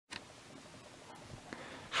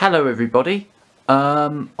Hello everybody.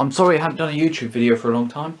 I'm sorry I haven't done a YouTube video for a long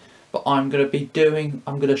time, but I'm going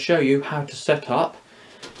to show you how to set up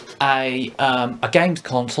a games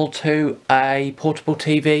console to a portable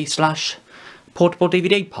TV / portable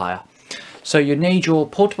DVD player. So you need your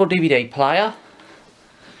portable DVD player,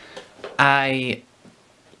 a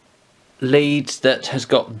lead that has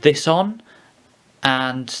got this on,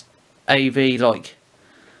 and AV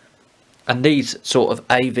and these sort of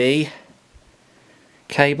AV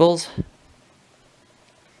cables. And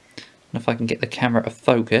if I can get the camera to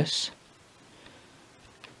focus.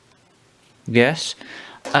 Yes.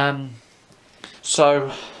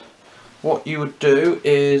 So what you would do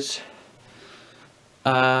is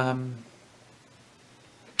so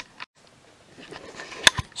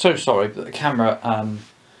sorry, but the camera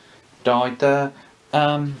died there.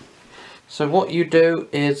 So what you do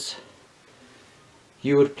is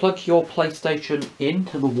you would plug your PlayStation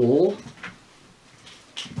into the wall.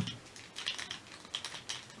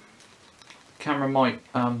 Camera might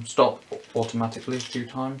stop automatically a few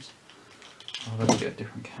times. I'll get a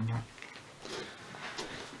different camera.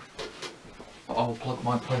 I'll plug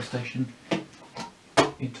my PlayStation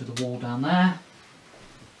into the wall down there.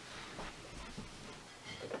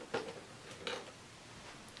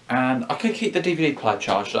 And I could keep the DVD player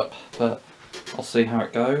charged up, but I'll see how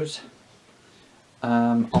it goes.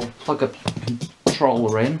 I'll plug a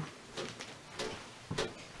controller in.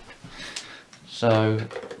 So,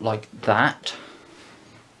 like that.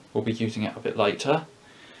 We'll be using it a bit later.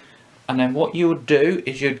 And then what you would do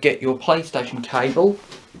is you'd get your PlayStation cable.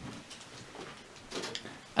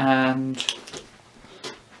 And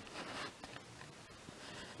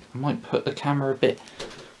I might put the camera a bit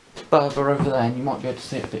further over there and you might be able to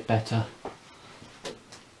see it a bit better.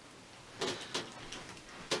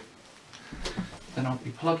 Then I'll be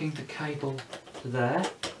plugging the cable to there.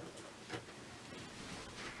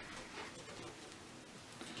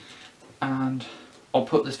 And I'll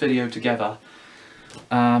put this video together.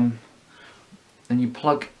 Then you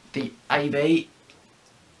plug the AV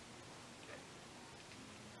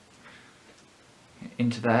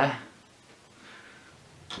into there,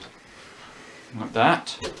 like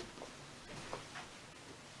that.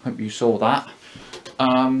 Hope you saw that.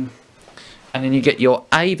 And then you get your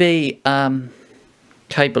AV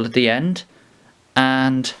cable at the end,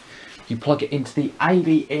 and you plug it into the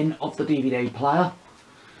AV in of the DVD player.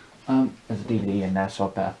 There's a DVD in there, so I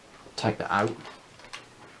better take that out.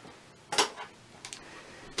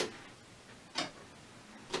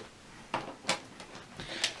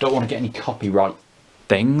 Don't want to get any copyright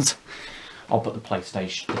things. I'll put the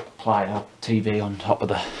PlayStation player TV on top of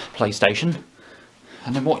the PlayStation.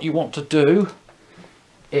 And then what you want to do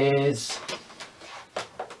is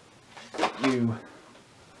you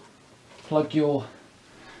plug your,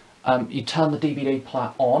 you turn the DVD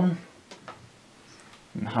player on.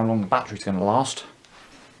 And how long the battery's going to last.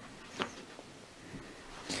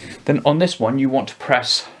 Then on this one you want to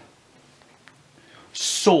press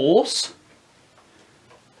source.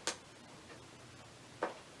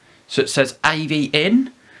 So it says AV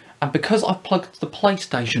in, and because I've plugged the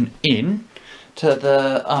PlayStation in to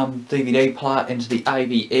the DVD player into the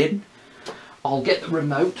AV in, I'll get the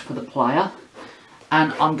remote for the player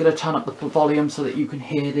and I'm going to turn up the volume so that you can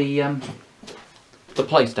hear the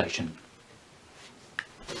PlayStation.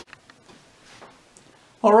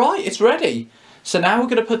 Alright, it's ready. So now we're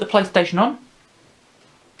going to put the PlayStation on.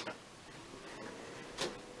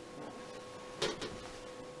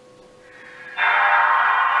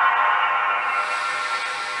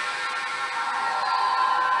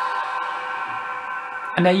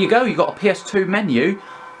 And there you go, you've got a PS2 menu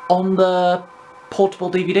on the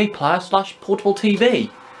portable DVD player / portable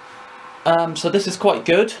TV. So this is quite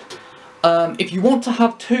good. If you want to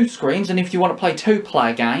have two screens and if you want to play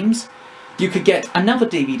two-player games, you could get another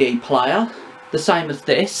DVD player, the same as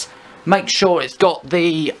this. Make sure it's got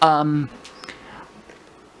the, I'll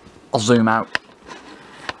zoom out.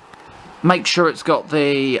 Make sure it's got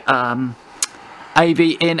the AV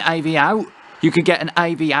in, AV out. You could get an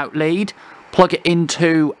AV out lead, plug it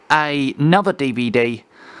into another DVD,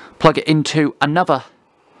 plug it into another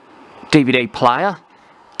DVD player,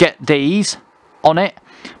 get these on it,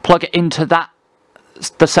 plug it into the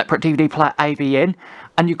separate DVD player AV in,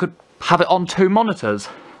 and you could have it on two monitors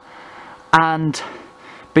and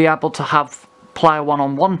be able to have player 1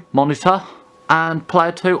 on one monitor and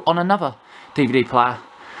player 2 on another DVD player.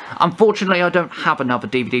 Unfortunately I don't have another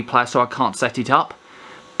DVD player, so I can't set it up,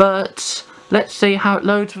 but let's see how it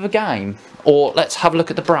loads with a game, or let's have a look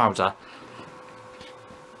at the browser.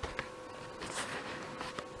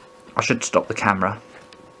 I should stop the camera.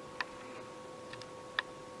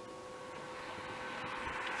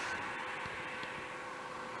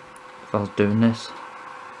 if I was doing this.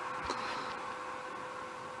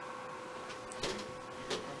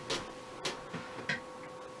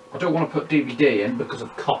 I don't want to put DVD in because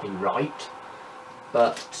of copyright,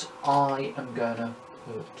 but I am going to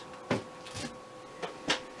put...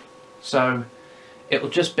 So it'll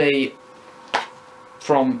just be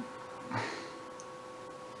from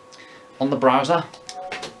on the browser.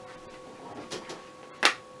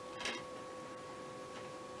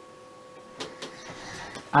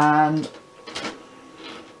 And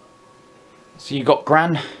so you got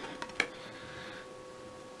Gran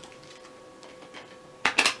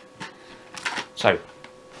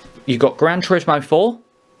Turismo 4.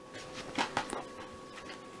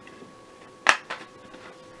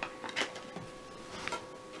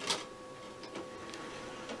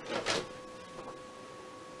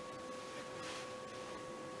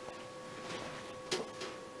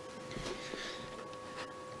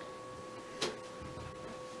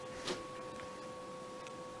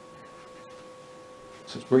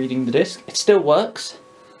 So it's reading the disc. It still works.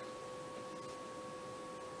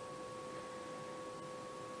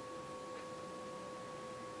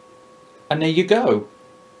 And there you go.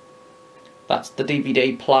 That's the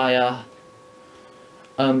DVD player.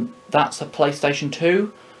 That's a PlayStation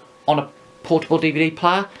 2 on a portable DVD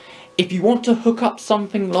player. If you want to hook up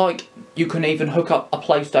something like, you can even hook up a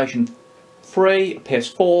PlayStation 3, a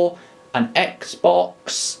PS4, an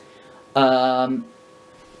Xbox,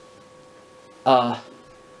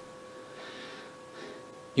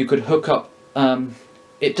 you could hook up,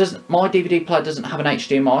 it doesn't, my DVD player doesn't have an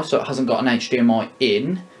HDMI, so it hasn't got an HDMI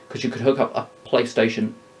in, because you could hook up a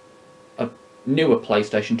PlayStation, a newer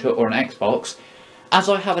PlayStation to it, or an Xbox. As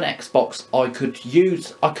I have an Xbox, I could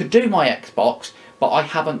do my Xbox, but I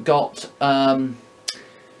haven't got an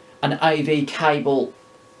AV cable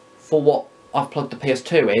for what I've plugged the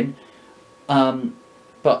PS2 in,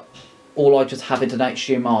 but all I just have is an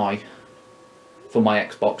HDMI for my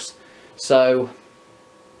Xbox. So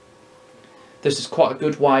this is quite a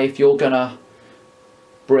good way if you're gonna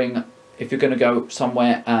go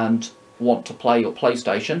somewhere and want to play your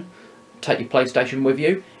PlayStation, take your PlayStation with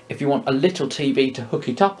you. If you want a little TV to hook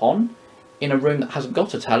it up on in a room that hasn't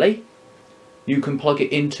got a telly, you can plug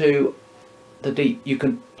it into you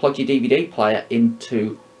can plug your DVD player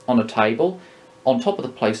into on a table on top of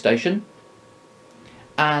the PlayStation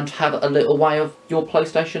and have a little way of your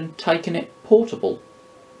PlayStation taking it portable.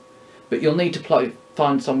 But you'll need to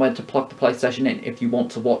find somewhere to plug the PlayStation in if you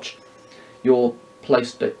want to watch your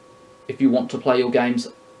if you want to play your games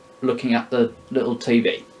looking at the little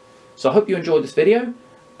TV. So I hope you enjoyed this video.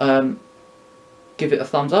 Give it a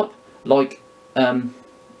thumbs up, like,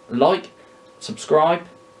 subscribe,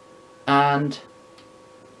 and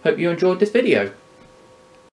hope you enjoyed this video.